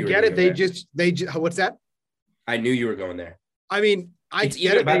 I get it. They just what's that? I knew you were going there. I mean, it's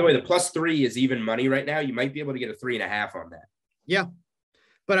even, by the way, the +3 is even money right now. You might be able to get a 3.5 on that. Yeah.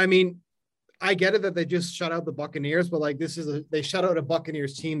 But I mean, I get it that they just shut out the Buccaneers, but like they shut out a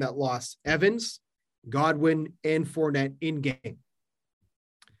Buccaneers team that lost Evans, Godwin, and Fournette in game.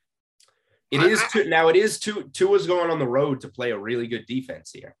 It is Tua's going on the road to play a really good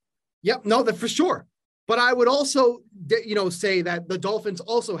defense here. Yep, no, that for sure. But I would also, say that the Dolphins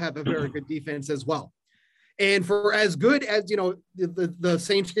also have a very good defense as well. And for as good as, the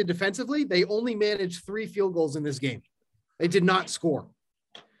Saints did defensively, they only managed 3 field goals in this game. They did not score.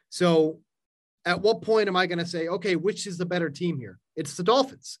 So at what point am I going to say, okay, which is the better team here? It's the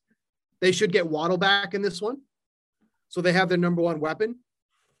Dolphins. They should get Waddle back in this one. So they have their number one weapon.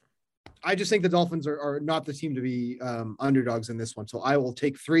 I just think the Dolphins are not the team to be underdogs in this one. So I will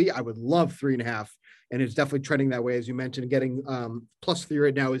take 3. I would love 3.5. And it's definitely trending that way. As you mentioned, getting +3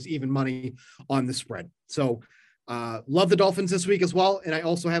 right now is even money on the spread. So love the Dolphins this week as well. And I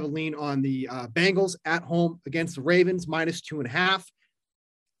also have a lean on the Bengals at home against the Ravens, -2.5.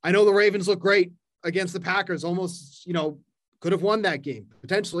 I know the Ravens look great against the Packers, almost, could have won that game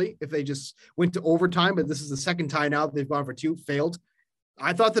potentially if they just went to overtime. But this is the second time now they've gone for 2, failed.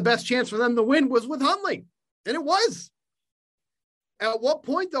 I thought the best chance for them to win was with Huntley, and it was. At what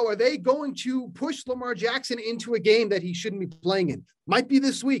point, though, are they going to push Lamar Jackson into a game that he shouldn't be playing in? Might be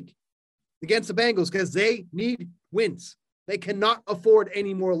this week against the Bengals because they need wins. They cannot afford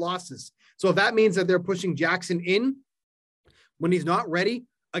any more losses. So if that means that they're pushing Jackson in when he's not ready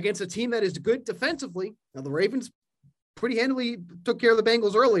against a team that is good defensively, now the Ravens pretty handily took care of the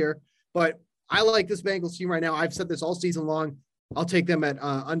Bengals earlier, but I like this Bengals team right now. I've said this all season long. I'll take them at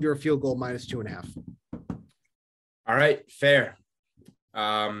under a field goal, -2.5. All right, fair.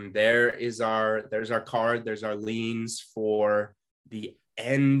 There's our card. There's our leans for the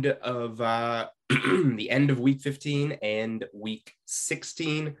end of the end of week 15 and week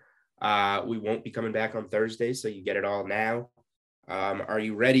 16. We won't be coming back on Thursday, so you get it all now. Are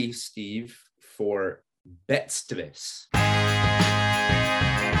you ready, Steve, for Betstivis?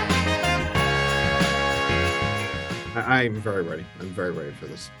 I'm very ready. I'm very ready for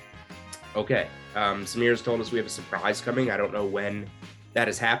this. Okay. Samir's told us we have a surprise coming. I don't know when that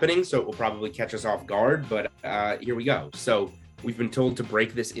is happening, so it will probably catch us off guard, but here we go. So we've been told to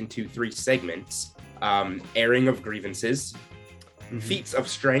break this into 3 segments. Airing of grievances, feats of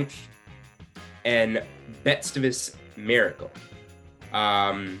strength, and Betstivis miracle.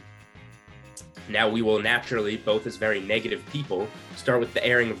 Now we will naturally, both as very negative people, start with the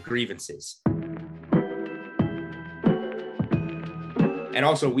airing of grievances. And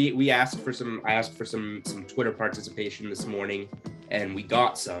also, I asked for some Twitter participation this morning, and we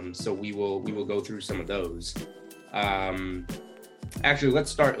got some. So we will go through some of those. Actually, let's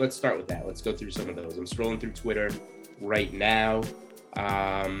start with that. Let's go through some of those. I'm scrolling through Twitter right now,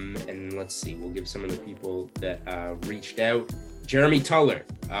 and let's see. We'll give some of the people that reached out. Jeremy Tuller,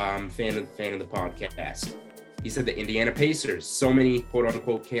 fan of the podcast. He said the Indiana Pacers, so many quote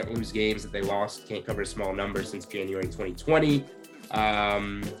unquote can't lose games that they lost, can't cover a small number since January 2020.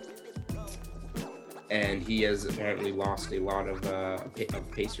 And he has apparently lost a lot of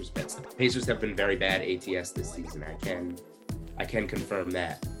Pacers bets. The Pacers have been very bad ATS this season. I can confirm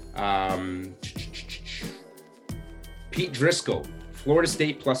that. Pete Driscoll, Florida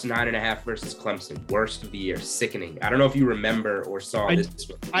State +9.5 versus Clemson, worst of the year, sickening. I don't know if you remember or saw this.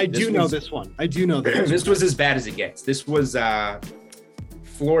 I do know this one. This was as bad as it gets. This was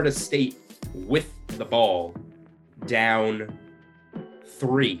Florida State with the ball down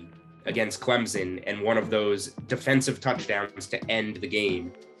 3 against Clemson, and one of those defensive touchdowns to end the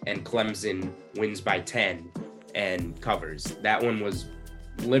game, and Clemson wins by 10 and covers. That one was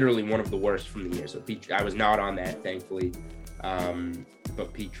literally one of the worst from the year. So I was not on that, thankfully,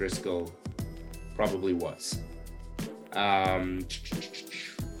 but Pete Driscoll probably was.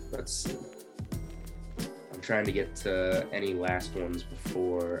 Let's see. I'm trying to get to any last ones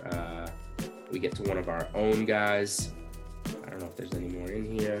before we get to one of our own guys. I don't know if there's any more in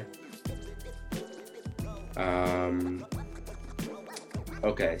here.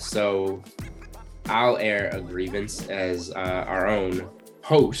 Okay, so I'll air a grievance as our own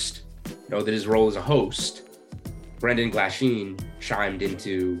host. Know that his role as a host, Brendan Glasheen, chimed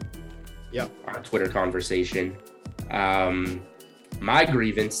into our Twitter conversation. My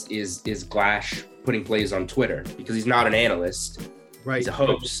grievance is Glash putting plays on Twitter because he's not an analyst. Right. He's a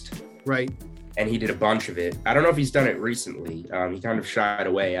host. Right. And he did a bunch of it. I don't know if he's done it recently. He kind of shied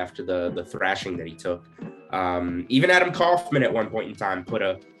away after the thrashing that he took. Even Adam Kaufman at one point in time put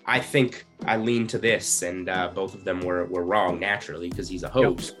I think I lean to this, and both of them were wrong naturally because he's a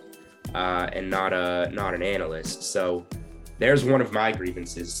host and not an analyst. So there's one of my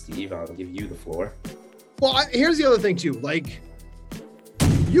grievances, Steve. I'll give you the floor. Well, here's the other thing too. Like,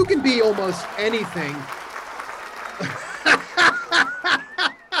 you can be almost anything.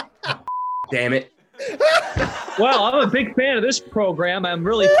 Damn it. Well, I'm a big fan of this program. I'm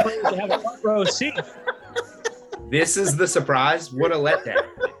really thrilled to have a front row seat. This is the surprise. What a letdown.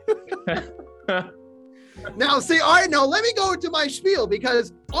 Now, see, all right, now let me go into my spiel,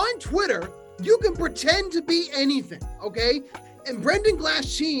 because on Twitter, you can pretend to be anything, okay? And Brendan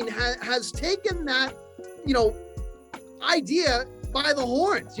Glasheen has taken that, idea by the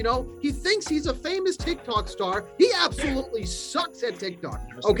horns. He thinks he's a famous TikTok star. He absolutely sucks at TikTok.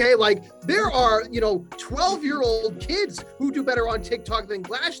 Okay, like there are 12-year-old kids who do better on TikTok than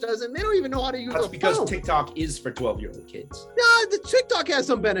Glash does, and they don't even know how to use. That's because phone. TikTok is for 12-year-old kids. Yeah, the TikTok has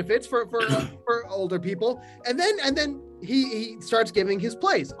some benefits for older people, and then he starts giving his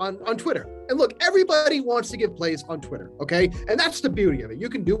plays on Twitter. And look, everybody wants to give plays on Twitter, okay? And that's the beauty of it. You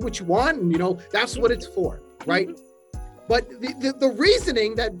can do what you want, and that's what it's for, right? But the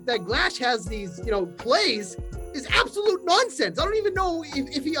reasoning that Glash has these, plays is absolute nonsense. I don't even know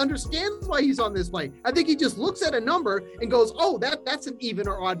if he understands why he's on this play. I think he just looks at a number and goes, oh, that's an even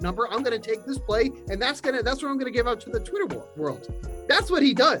or odd number. I'm going to take this play, and that's what I'm going to give out to the Twitter world. That's what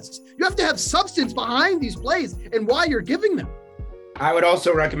he does. You have to have substance behind these plays and why you're giving them. I would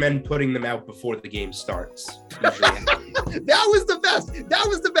also recommend putting them out before the game starts. That was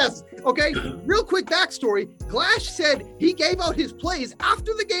the best. Okay, real quick backstory. Glash said he gave out his plays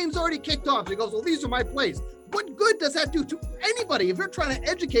after the game's already kicked off. He goes, well, these are my plays. What good does that do to anybody? If you're trying to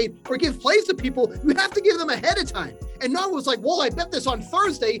educate or give plays to people, you have to give them ahead of time. And Noah was like, well, I bet this on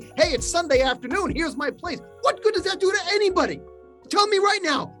Thursday. Hey, it's Sunday afternoon. Here's my plays. What good does that do to anybody? Tell me right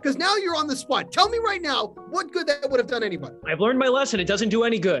now, because now you're on the spot. Tell me right now what good that would have done anybody. I've learned my lesson. It doesn't do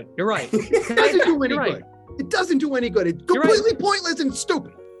any good. You're right. It doesn't do any good. It doesn't do any good. It's completely pointless and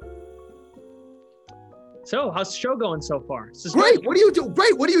stupid. So, how's the show going so far? Great. What are you doing?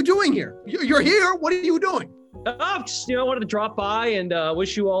 Great. What are you doing here? You're here. What are you doing? Just wanted to drop by and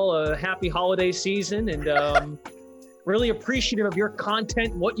wish you all a happy holiday season, and really appreciative of your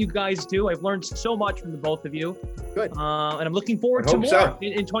content, what you guys do. I've learned so much from the both of you. Good. And I'm looking forward to more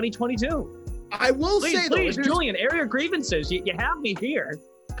in 2022. I will say, though, please, Julian, air your grievances. You have me here.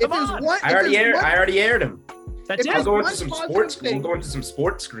 I already aired them. That's it. We'll go into some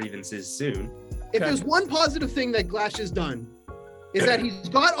sports grievances soon. If there's one positive thing that Glash has done, is that he's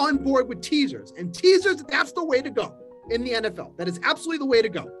got on board with teasers. And teasers, that's the way to go in the NFL. That is absolutely the way to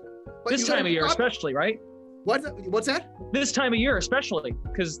go. But this time of year especially, right? What's that? This time of year especially,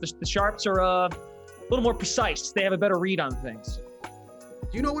 because the Sharps are a little more precise. They have a better read on things. Do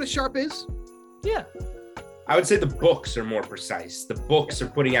you know what a Sharp is? Yeah. I would say the books are more precise. The books are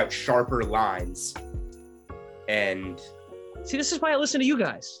putting out sharper lines. And see, this is why I listen to you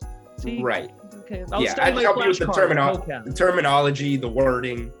guys. See? Right. Okay. I can help you with the terminology, the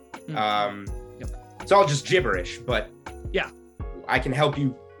wording. It's all just gibberish, but yeah, I can help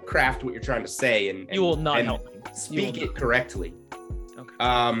you craft what you're trying to say and you will not help me. Speak it correctly.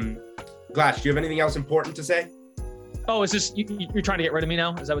 Okay. Glash, do you have anything else important to say? Oh, is this you're trying to get rid of me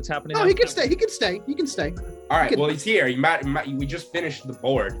now? Is that what's happening? No, now? He can stay. All right. Well, he's here. We just finished the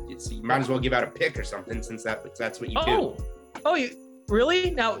board. You might as well give out a pick or something, since that's what you do. Oh, you really?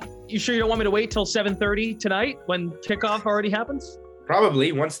 Now, you sure you don't want me to wait till 7:30 tonight when kickoff already happens?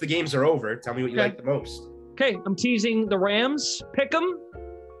 Probably. Once the games are over, tell me what you like the most. Okay, I'm teasing the Rams, pick'em,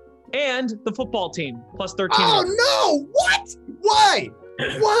 and the football team plus 13. Oh no! What? Why?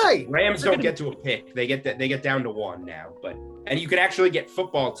 Rams don't get to a pick. They get down to 1 now, and you can actually get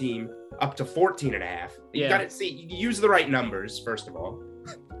football team up to 14.5. You got to see. You use the right numbers first of all.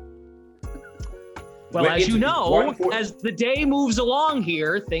 Well, as you know, as the day moves along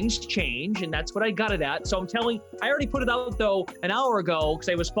here, things change, and that's what I got it at. So I already put it out though an hour ago because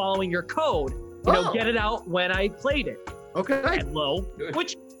I was following your code. Get it out when I played it. Okay. Hello.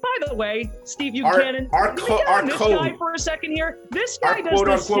 Which, by the way, Steve Buchanan, our code guy for a second here. This guy does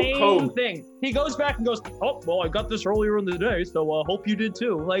the same thing. He goes back and goes, "Oh, well, I got this earlier in the day, so hope you did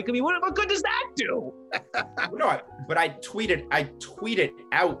too." Like, I mean, what good does that do? No, but I tweet it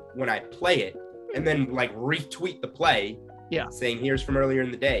out when I play it, and then like retweet the play. Yeah. Saying here's from earlier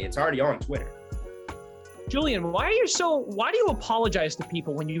in the day. It's already on Twitter. Julian, why do you apologize to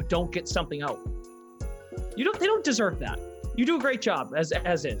people when you don't get something out? They don't deserve that. You do a great job as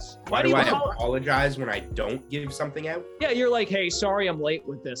is. Why do I apologize when I don't give something out? Yeah, you're like, hey, sorry, I'm late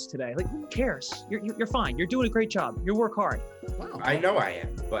with this today. Like, who cares? You're fine. You're doing a great job. You work hard. Wow. I know I am,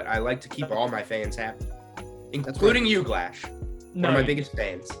 but I like to keep all my fans happy, including you, Glash. One of my biggest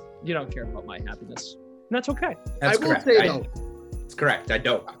fans. You don't care about my happiness. And that's okay. That's correct. Will say though. It's correct. I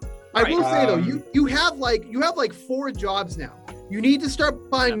don't. I will say though, you have like 4 jobs now. You need to start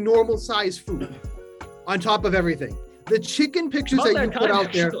buying normal size food on top of everything. The chicken pictures that you put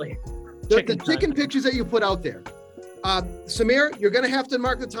out there, the chicken pictures that you put out there. Samir, you're going to have to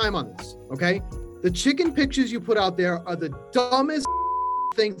mark the time on this, okay? The chicken pictures you put out there are the dumbest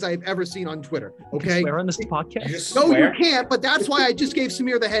things I've ever seen on Twitter, okay? You swear on this podcast? No, you can't, but that's why I just gave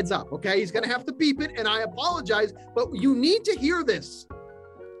Samir the heads up, okay? He's going to have to beep it, and I apologize, but you need to hear this.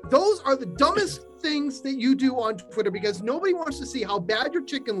 Those are the dumbest things that you do on Twitter because nobody wants to see how bad your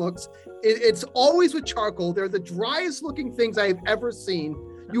chicken looks. It's always with charcoal. They're the driest looking things I've ever seen.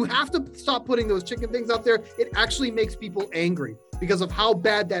 You have to stop putting those chicken things out there. It actually makes people angry because of how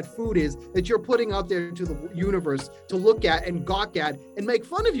bad that food is that you're putting out there to the universe to look at and gawk at and make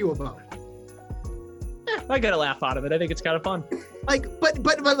fun of you about it. I get a laugh out of it. I think it's kind of fun. Like, but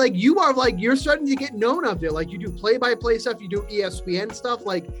like you are like, you're starting to get known out there. Like you do play-by-play stuff, you do ESPN stuff.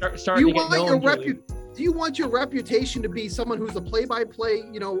 Like, do you want your reputation to be someone who's a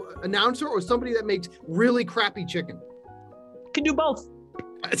play-by-play, announcer or somebody that makes really crappy chicken? Can do both.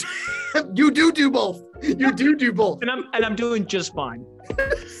 You do both. You do both. And I'm doing just fine.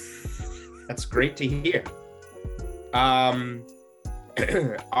 That's great to hear. All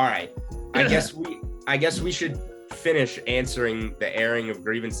right. I guess we should finish answering the airing of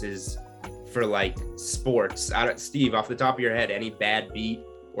grievances for like sports. Steve, off the top of your head, any bad beat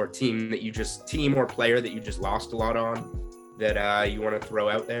or team or player that you just lost a lot on that you want to throw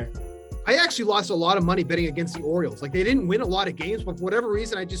out there? I actually lost a lot of money betting against the Orioles. Like they didn't win a lot of games, but for whatever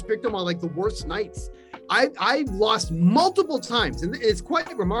reason, I just picked them on like the worst nights. I lost multiple times, and it's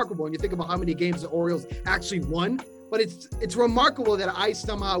quite remarkable when you think about how many games the Orioles actually won. But it's remarkable that I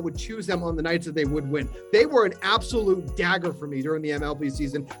somehow would choose them on the nights that they would win. They were an absolute dagger for me during the MLB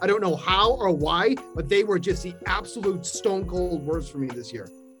season. I don't know how or why, but they were just the absolute stone cold worst for me this year.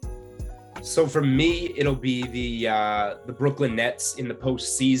 So for me, it'll be the Brooklyn Nets in the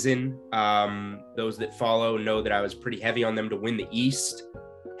postseason. Those that follow know that I was pretty heavy on them to win the East,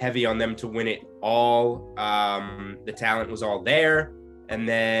 heavy on them to win it all. The talent was all there. And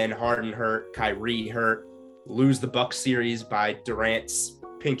then Harden hurt, Kyrie hurt. Lose the Bucks series by Durant's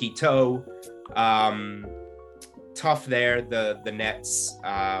pinky toe. Tough there. The Nets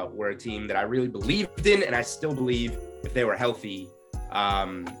were a team that I really believed in, and I still believe if they were healthy,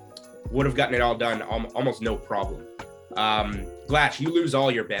 would have gotten it all done almost no problem. Glash, you lose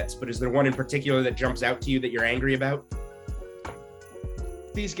all your bets, but is there one in particular that jumps out to you that you're angry about?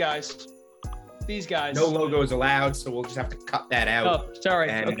 These guys. No logos allowed, so we'll just have to cut that out. Oh, sorry.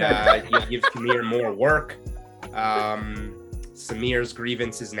 And okay. You give Samir more work. Samir's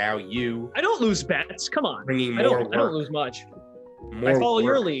grievance is now you. I don't lose bets. Come on. Bringing more work. I don't lose much. I follow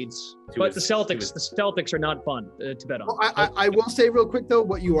your leads, but the Celtics are not fun to bet on. Well, I will say real quick though,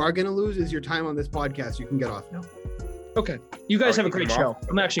 what you are going to lose is your time on this podcast. You can get off now. Okay. You guys have a great show.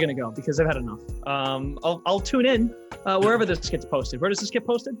 I'm actually going to go because I've had enough. I'll tune in wherever this gets posted. Where does this get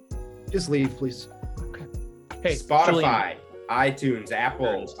posted? Just leave, please. Okay. Hey, Spotify, iTunes,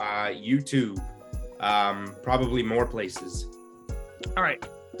 Apple, YouTube, probably more places. All right.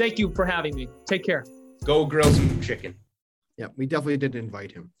 Thank you for having me. Take care. Go grill some chicken. Yeah, we definitely did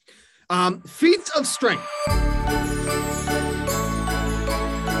invite him. Feats of strength.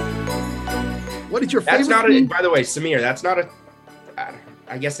 What is your favorite? That's not by the way, Samir, that's not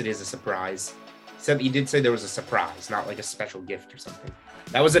I guess it is a surprise. Except you did say there was a surprise, not like a special gift or something.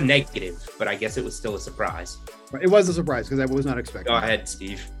 That was a negative, but I guess it was still a surprise. It was a surprise because I was not expecting. Go ahead,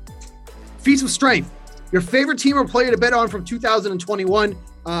 Steve. Feats of strength. Your favorite team or player to bet on from 2021.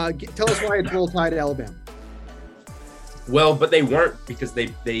 Tell us why it's Roll Tide Alabama. Well, but they weren't because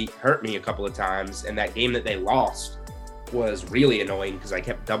they hurt me a couple of times, and that game that they lost was really annoying because I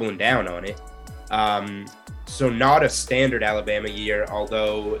kept doubling down on it. So not a standard Alabama year,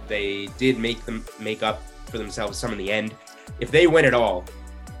 although they did make up for themselves some in the end. If they win it all,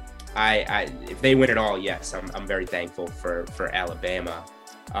 yes, I'm very thankful for Alabama.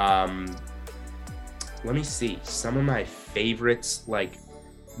 Let me see some of my favorites. Like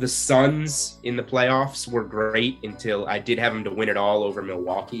the Suns in the playoffs were great until I did have them to win it all over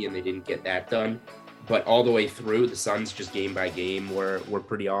Milwaukee, and they didn't get that done. But all the way through, the Suns just game by game were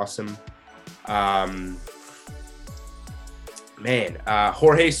pretty awesome.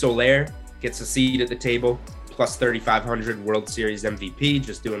 Jorge Soler gets a seat at the table. plus 3,500 World Series MVP,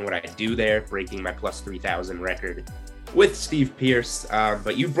 just doing what I do there, breaking my plus 3,000 record with Steve Pearce.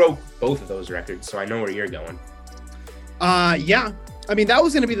 But you broke both of those records, so I know where you're going. Yeah. I mean, that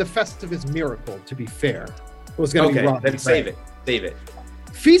was going to be the Festivus Miracle, to be fair. It was going to be Robbie then Ray. Save it.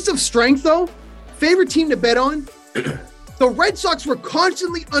 Feast of Strength, though, favorite team to bet on. The Red Sox were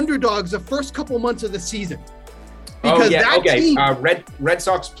constantly underdogs the first couple months of the season. Team, Red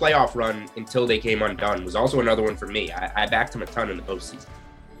Sox playoff run until they came undone was also another one for me. I backed them a ton in the postseason.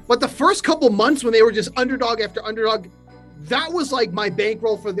 But the first couple months when they were just underdog after underdog, that was like my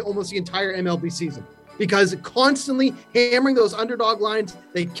bankroll for almost the entire MLB season. Because constantly hammering those underdog lines,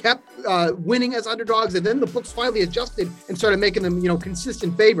 they kept winning as underdogs, and then the books finally adjusted and started making them,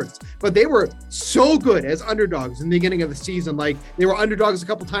 consistent favorites. But they were so good as underdogs in the beginning of the season. Like, they were underdogs a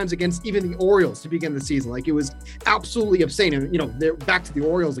couple times against even the Orioles to begin the season. Like, it was absolutely insane. And, they're back to the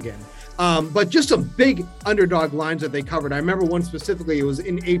Orioles again. But just some big underdog lines that they covered. I remember one specifically, it was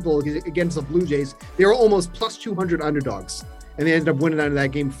in April against the Blue Jays. They were almost plus 200 underdogs, and they ended up winning out of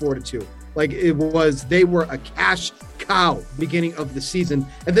that game 4-2. Like, they were a cash cow beginning of the season.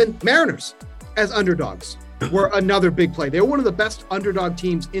 And then Mariners as underdogs were another big play. They were one of the best underdog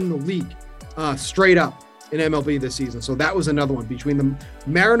teams in the league, straight up in MLB this season. So that was another one between the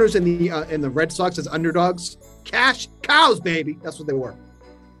Mariners and the Red Sox as underdogs. Cash cows, baby. That's what they were.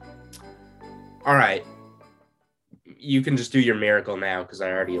 All right. You can just do your miracle now because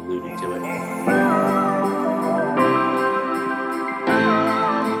I already alluded to it.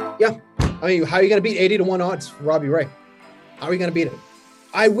 Yeah. I mean, how are you going to beat 80-1 odds for Robbie Ray? How are you going to beat it?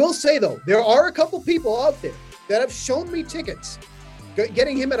 I will say, though, there are a couple people out there that have shown me tickets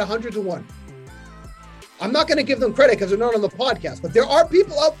getting him at 100-1. I'm not going to give them credit because they're not on the podcast, but there are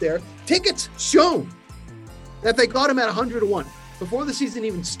people out there, tickets shown that they got him at 100-1 before the season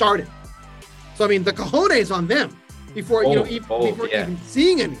even started. So, I mean, the cojones on them before even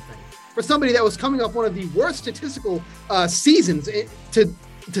seeing anything. For somebody that was coming off one of the worst statistical seasons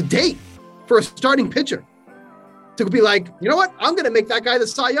to date for a starting pitcher, to be like, you know what, I'm going to make that guy the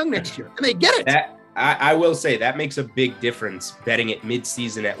Cy Young next year, and they get it. I will say that makes a big difference betting it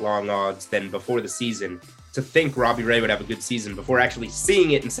mid-season at long odds than before the season. To think Robbie Ray would have a good season before actually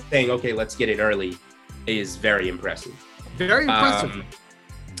seeing it and saying, okay, let's get in early, is very impressive. Very impressive.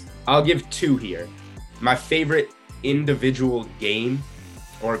 I'll give two here. My favorite individual game,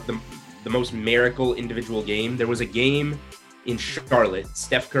 or the most miracle individual game, there was a game in Charlotte,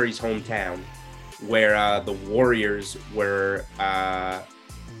 Steph Curry's hometown, where the Warriors were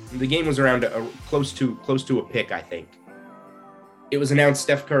the game was around close to a pick, I think. It was announced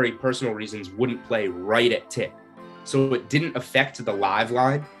Steph Curry, personal reasons, wouldn't play right at tip, so it didn't affect the live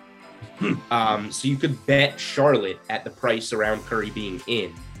line. So you could bet Charlotte at the price around Curry being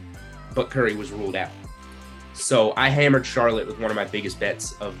in, but Curry was ruled out. So I hammered Charlotte with one of my biggest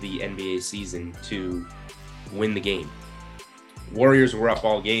bets of the NBA season to win the game. Warriors were up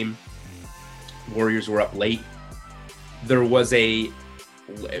all game. Warriors were up late. There was a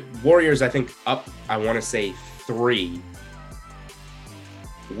Warriors, I think, up, I want to say 3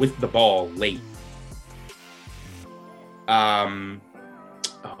 with the ball late. Oh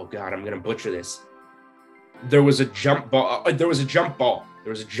God, I'm going to butcher this. There was a jump ball. And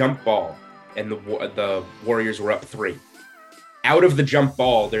the Warriors were up 3. Out of the jump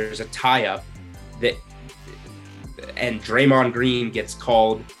ball, there's a tie-up and Draymond Green gets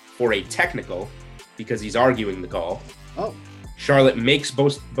called for a technical because he's arguing the call. Oh. Charlotte makes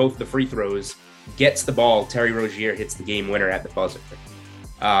both the free throws, gets the ball. Terry Rozier hits the game winner at the buzzer.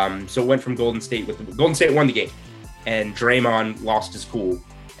 So it went from Golden State won the game, and Draymond lost his cool,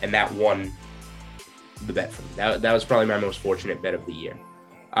 and that won the bet for me. That was probably my most fortunate bet of the year.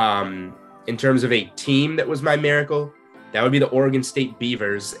 In terms of a team that was my miracle, that would be the Oregon State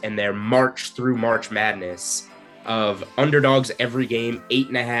Beavers and their march through March Madness of underdogs every game,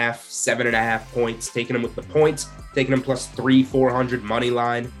 8.5, 7.5 points, taking them with the points, taking them plus 300-400 money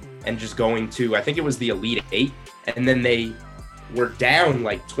line, and just going to, I think it was the Elite 8, and then they were down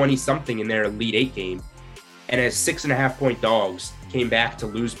like 20 something in their Elite 8 game, and as 6.5 point dogs came back to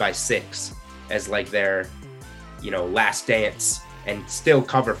lose by 6 as like their, last dance, and still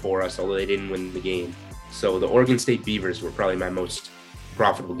cover for us, although they didn't win the game. So the Oregon State Beavers were probably my most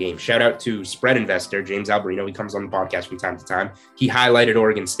profitable game. Shout out to spread investor James Alberino. He comes on the podcast from time to time. He highlighted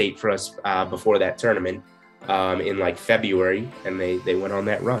Oregon State for us before that tournament in like February, and they went on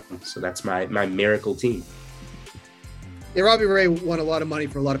that run. So that's my miracle team. Yeah, Robbie Ray won a lot of money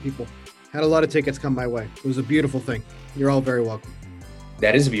for a lot of people. Had a lot of tickets come my way. It was a beautiful thing. You're all very welcome.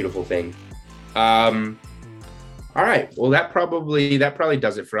 That is a beautiful thing. All right. Well, that probably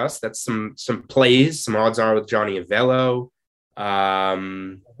does it for us. That's some plays. Some odds are with Johnny Avello.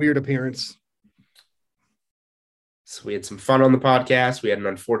 Weird appearance. So we had some fun on the podcast. We had an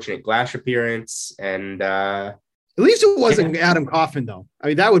unfortunate Glash appearance, and at least it wasn't Adam Kaufman, though. I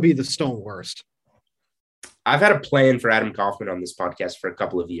mean, that would be the stone worst. I've had a plan for Adam Kaufman on this podcast for a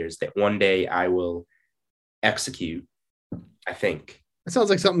couple of years that one day I will execute, I think. That sounds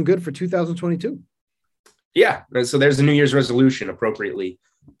like something good for 2022. Yeah. So there's a New Year's resolution appropriately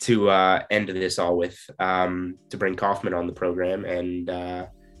to end this all with, to bring Kaufman on the program and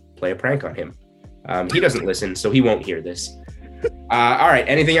play a prank on him. He doesn't listen, so he won't hear this. All right.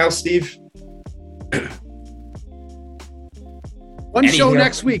 Anything else, Steve? One show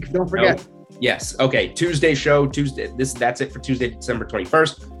next week. Don't forget. No. Yes. Okay. Tuesday show. That's it for Tuesday, December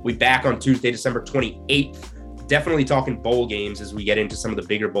 21st. We'll be back on Tuesday, December 28th. Definitely talking bowl games as we get into some of the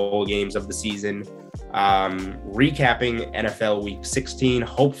bigger bowl games of the season. Recapping NFL Week 16.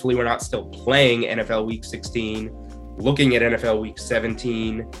 Hopefully we're not still playing NFL Week 16. Looking at NFL Week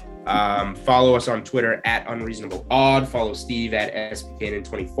 17. Follow us on Twitter at UnreasonableOdd. Follow Steve at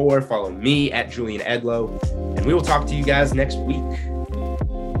SBKN24. Follow me at Julian Edlow. And we will talk to you guys next week.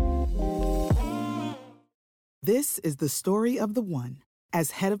 This is the story of the one.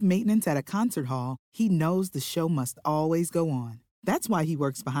 As head of maintenance at a concert hall, he knows the show must always go on. That's why he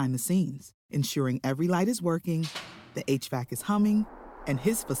works behind the scenes, ensuring every light is working, the HVAC is humming, and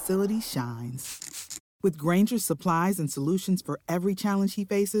his facility shines. With Grainger's supplies and solutions for every challenge he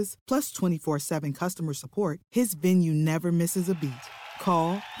faces, plus 24/7 customer support, his venue never misses a beat.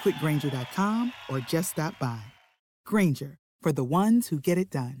 Call quickgrainger.com or just stop by. Grainger, for the ones who get it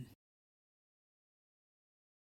done.